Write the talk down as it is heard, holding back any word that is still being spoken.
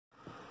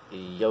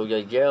Yo, yo,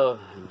 yo,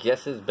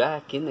 guess who's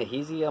back in the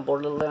Heezy on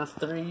Borderlands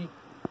 3?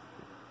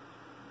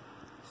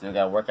 Still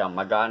gotta work out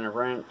my god in the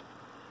rank.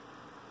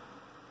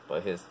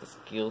 But here's the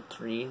skill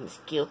 3.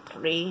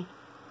 Of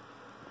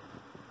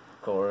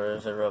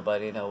course,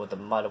 everybody know what the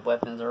modded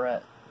weapons are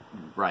at.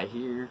 Right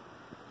here.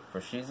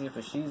 For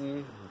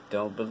Sheezy.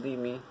 Don't believe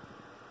me.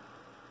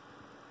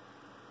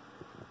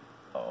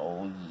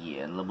 Oh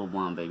yeah, level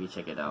 1, baby,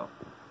 check it out.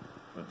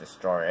 We'll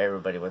destroy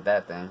everybody with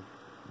that thing.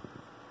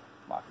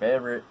 My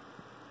favorite.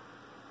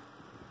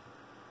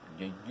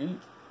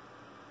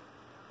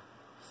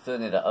 Still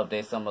need to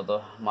update some of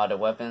the modded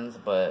weapons,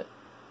 but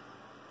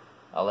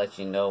I'll let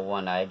you know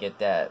when I get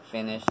that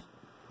finished.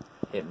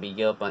 Hit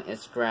me up on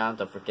Instagram.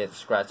 Don't forget to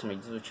subscribe to my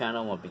YouTube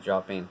channel. I'll be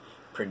dropping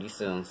pretty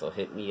soon, so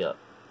hit me up.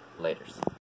 Laters.